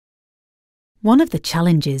One of the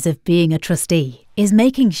challenges of being a trustee is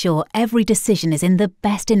making sure every decision is in the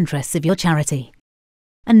best interests of your charity,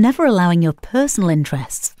 and never allowing your personal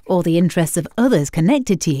interests or the interests of others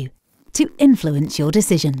connected to you to influence your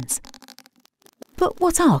decisions. But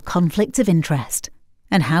what are conflicts of interest,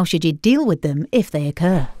 and how should you deal with them if they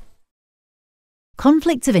occur?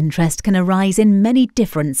 Conflicts of interest can arise in many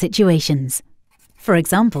different situations. For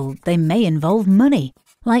example, they may involve money,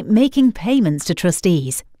 like making payments to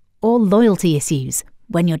trustees, or loyalty issues,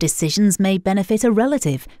 when your decisions may benefit a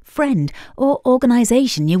relative, friend, or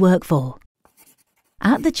organisation you work for.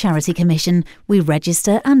 At the Charity Commission, we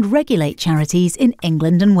register and regulate charities in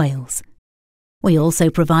England and Wales. We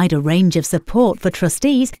also provide a range of support for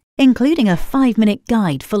trustees, including a 5-minute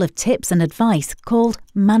guide full of tips and advice called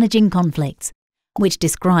Managing Conflicts, which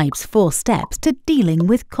describes 4 steps to dealing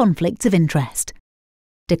with conflicts of interest: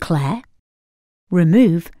 declare,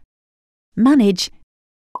 remove, manage,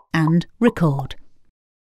 and record.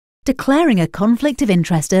 Declaring a conflict of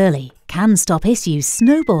interest early can stop issues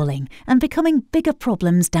snowballing and becoming bigger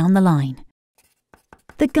problems down the line.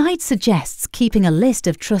 The guide suggests keeping a list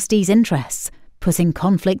of trustees' interests, putting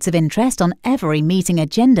conflicts of interest on every meeting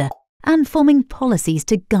agenda, and forming policies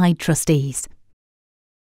to guide trustees.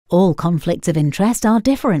 All conflicts of interest are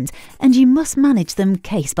different, and you must manage them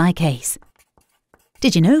case by case.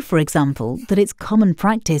 Did you know, for example, that it's common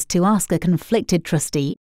practice to ask a conflicted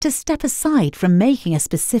trustee to step aside from making a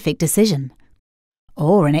specific decision?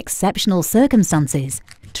 Or, in exceptional circumstances,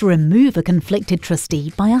 to remove a conflicted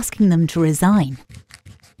trustee by asking them to resign.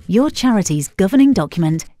 Your charity's governing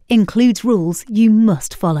document includes rules you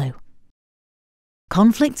must follow.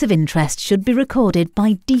 Conflicts of interest should be recorded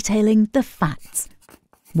by detailing the facts: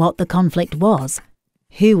 what the conflict was,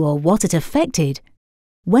 who or what it affected,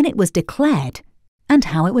 when it was declared, and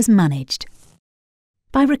how it was managed.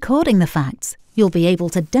 By recording the facts, you'll be able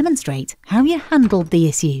to demonstrate how you handled the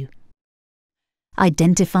issue.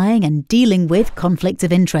 Identifying and dealing with conflicts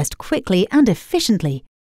of interest quickly and efficiently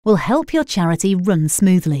will help your charity run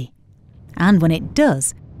smoothly. And when it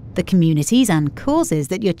does, the communities and causes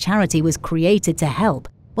that your charity was created to help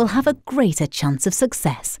will have a greater chance of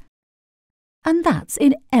success. And that's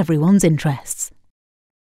in everyone's interests.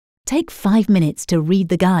 Take 5 minutes to read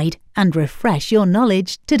the guide and refresh your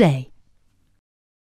knowledge today.